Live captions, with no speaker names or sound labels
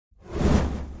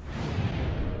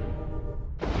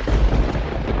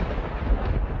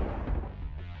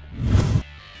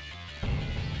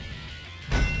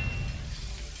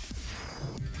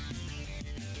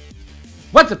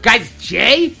What's up, guys? It's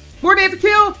Jay,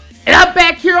 MorninAfterKill, and I'm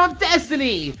back here on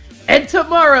Destiny. And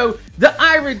tomorrow, the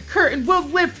Iron Curtain will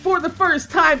lift for the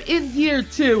first time in Year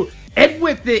 2, and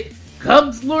with it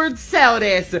comes Lord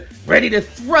Saladas, ready to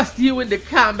thrust you into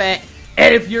combat.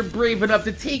 And if you're brave enough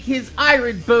to take his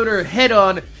Iron Boner head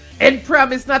on, and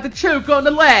promise not to choke on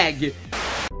the lag.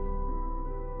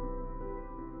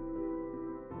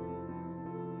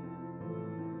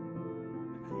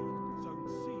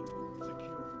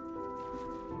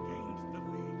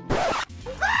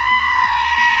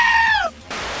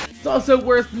 It's also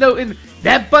worth noting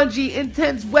that Bungie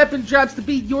intends weapon drops to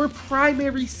be your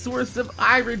primary source of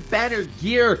Iron Banner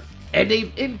gear, and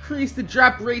they've increased the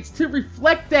drop rates to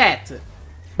reflect that.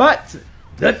 But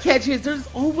the catch is there's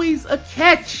always a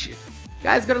catch. You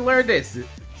guys gotta learn this. There's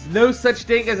no such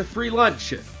thing as a free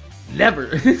lunch.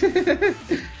 Never.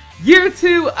 Year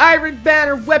 2 Iron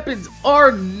Banner weapons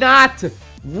are not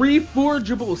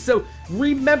reforgeable, so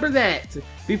remember that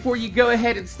before you go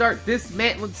ahead and start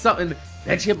dismantling something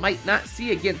that you might not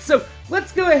see again. So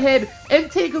let's go ahead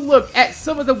and take a look at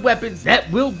some of the weapons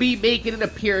that will be making an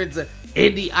appearance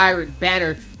in the Iron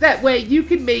Banner. That way you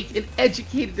can make an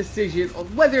educated decision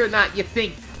on whether or not you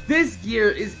think this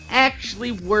gear is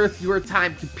actually worth your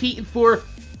time competing for,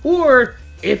 or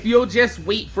if you'll just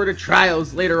wait for the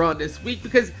trials later on this week,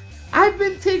 because I've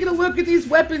been taking a look at these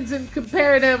weapons and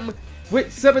comparing them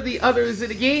with some of the others in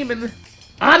the game, and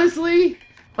honestly,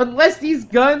 unless these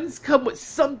guns come with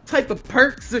some type of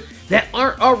perks that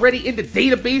aren't already in the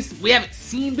database we haven't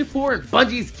seen before and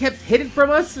Bungie's kept hidden from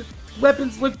us,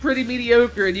 weapons look pretty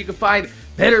mediocre, and you can find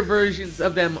better versions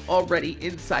of them already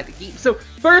inside the game. So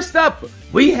first up,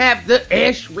 we have the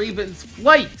Ash Raven's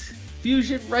Flight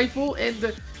Fusion Rifle,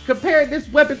 and comparing this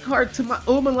weapon card to my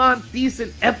Omelan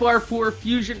Decent FR4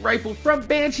 Fusion Rifle from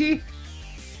Banshee,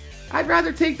 I'd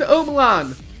rather take the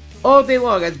Omelan all day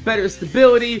long. Has better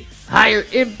stability, higher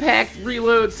impact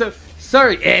reload. So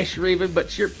sorry, Ash Raven,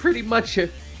 but you're pretty much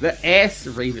the ass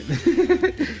Raven.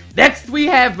 Next we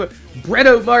have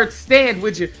Bredo Mart's Stand,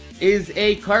 which is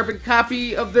a carbon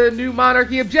copy of the new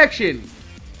Monarchy Objection.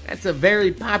 That's a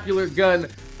very popular gun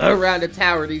around the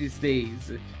tower these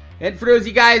days. And for those of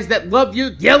you guys that love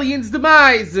your Gellion's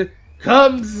demise,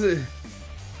 comes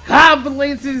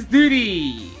Convalance's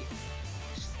Duty.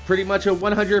 Pretty much a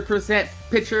 100%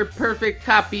 picture perfect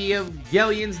copy of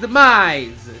Gellion's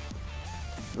demise,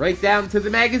 right down to the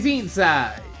magazine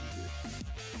size.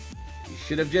 You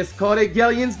should have just called it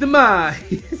Gellion's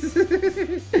demise.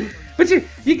 But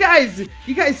you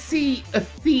guys see a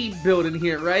theme building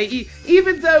here, right?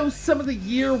 Even though some of the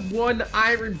Year 1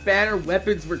 Iron Banner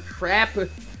weapons were crap,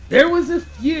 there was a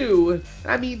few.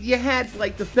 I mean, you had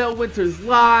like the Fellwinter's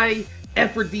Lie,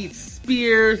 Ephrodite's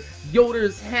Spear,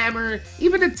 Yoder's Hammer,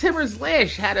 even the Timur's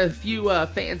Lash had a few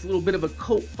fans, a little bit of a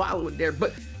cult following there.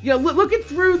 But, you know, looking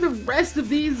through the rest of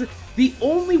these, the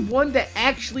only one that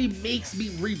actually makes me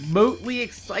remotely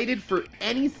excited for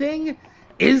anything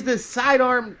is the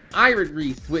Sidearm Iron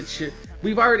Wreath, which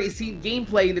we've already seen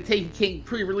gameplay in the Taken King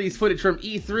pre-release footage from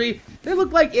E3. It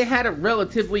looked like it had a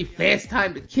relatively fast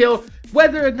time to kill.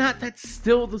 Whether or not that's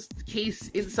still the case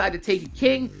inside the Taken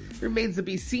King remains to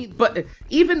be seen, but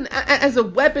even as a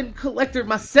weapon collector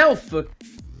myself,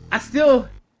 I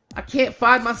can't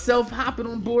find myself hopping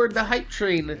on board the hype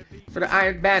train for the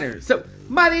Iron Banner. So,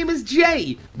 my name is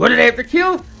Jay,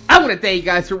 MorninAfterKill. I want to thank you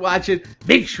guys for watching.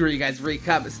 Make sure you guys rate,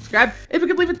 comment, subscribe. If you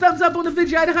could leave a thumbs up on the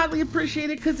video, I'd highly appreciate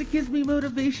it, because it gives me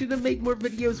motivation to make more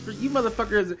videos for you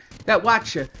motherfuckers that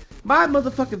watch my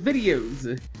motherfucking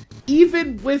videos.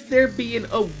 Even with there being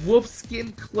a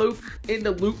wolfskin cloak in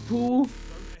the loot pool,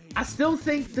 I still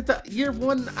think that the Year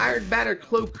 1 Iron Banner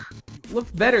cloak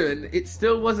looked better, and it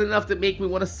still wasn't enough to make me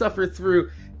want to suffer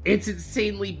through its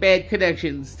insanely bad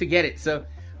connections to get it. So,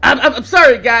 I'm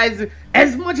sorry guys,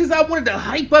 as much as I wanted to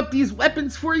hype up these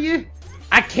weapons for you,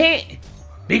 I can't,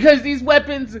 because these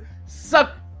weapons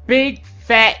suck big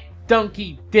fat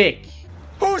donkey dick.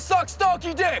 Who sucks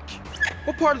donkey dick?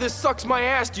 What part of this sucks my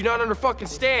ass do you not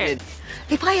understand?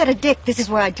 If I had a dick, this is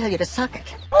where I'd tell you to suck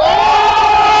it.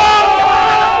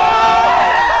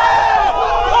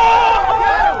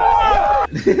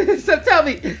 So tell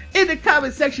me in the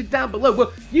comment section down below,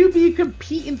 will you be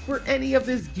competing for any of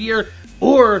this gear,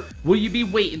 or will you be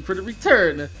waiting for the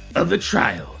return of the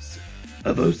Trials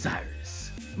of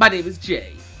Osiris? My name is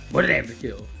Jay,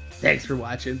 MorninAfterKill. Thanks for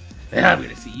watching, and I'm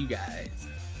gonna see you guys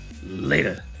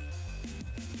later.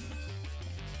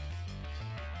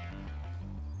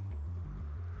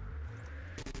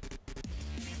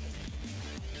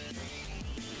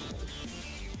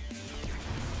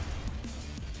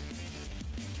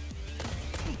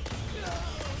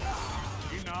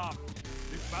 Enough.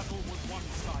 This battle was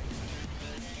one-sided.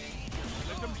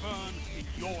 Let them burn in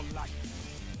your light.